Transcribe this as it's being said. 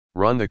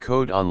Run the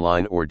code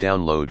online or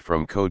download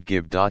from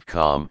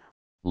codegive.com,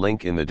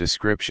 link in the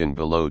description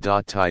below.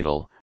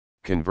 Title: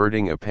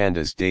 Converting a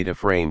pandas data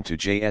frame to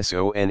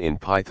JSON in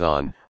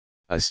Python,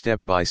 a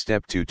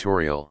step-by-step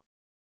tutorial.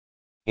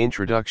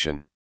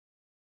 Introduction.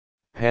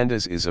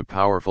 Pandas is a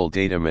powerful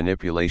data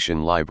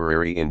manipulation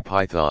library in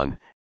Python,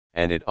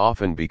 and it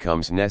often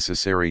becomes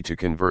necessary to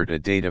convert a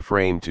data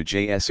frame to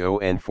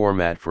JSON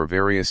format for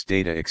various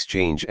data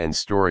exchange and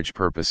storage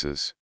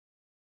purposes.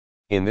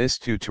 In this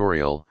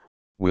tutorial,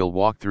 we'll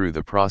walk through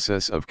the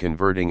process of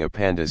converting a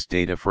pandas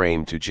data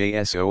frame to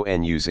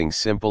JSON using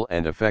simple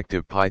and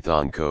effective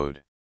Python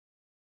code.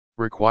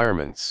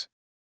 Requirements.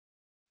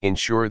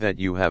 Ensure that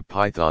you have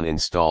Python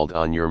installed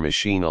on your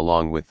machine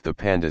along with the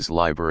pandas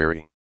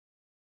library.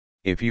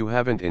 If you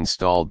haven't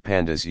installed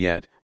pandas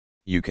yet,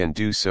 you can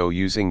do so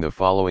using the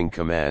following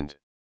command.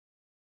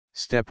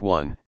 Step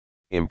 1.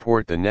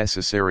 Import the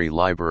necessary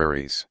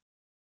libraries.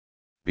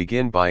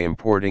 Begin by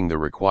importing the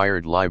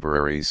required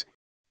libraries,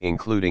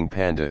 including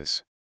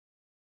pandas.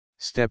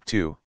 Step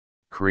 2.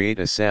 Create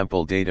a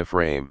sample data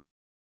frame.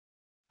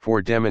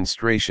 For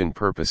demonstration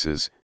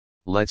purposes,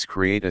 let's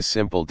create a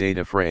simple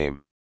data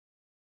frame.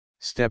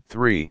 Step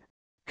 3.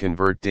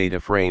 Convert data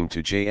frame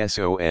to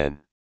JSON.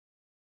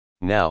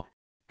 Now,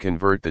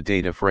 convert the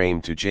data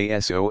frame to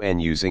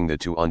JSON using the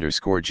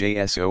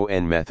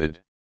to_JSON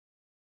method.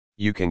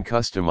 You can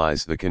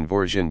customize the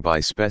conversion by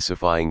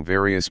specifying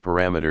various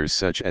parameters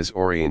such as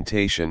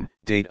orientation,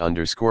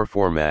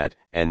 date_format,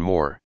 and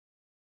more.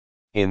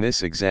 In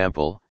this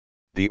example,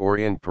 the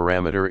orient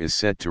parameter is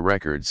set to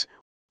records,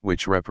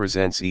 which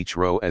represents each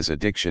row as a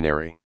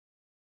dictionary.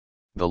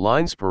 The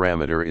lines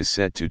parameter is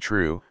set to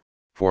true,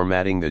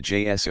 formatting the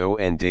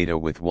JSON data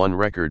with one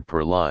record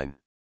per line.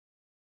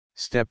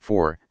 Step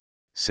 4.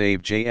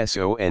 Save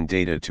JSON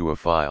data to a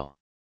file.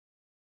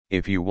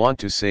 If you want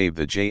to save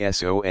the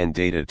JSON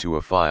data to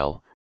a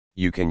file,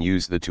 you can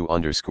use the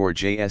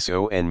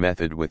to_JSON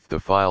method with the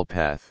file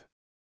path.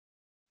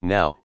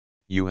 Now,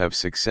 you have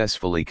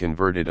successfully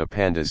converted a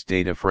pandas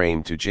data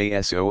frame to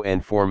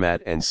JSON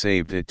format and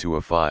saved it to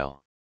a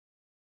file.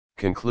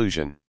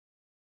 Conclusion.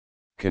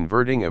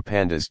 Converting a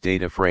pandas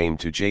data frame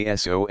to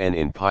JSON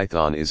in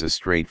Python is a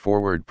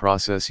straightforward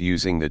process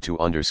using the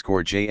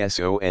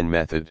to_JSON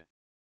method.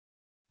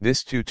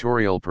 This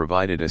tutorial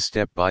provided a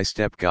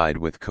step-by-step guide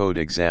with code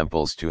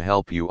examples to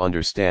help you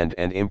understand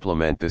and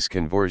implement this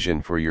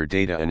conversion for your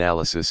data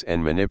analysis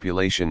and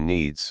manipulation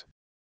needs.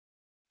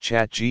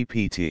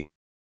 ChatGPT.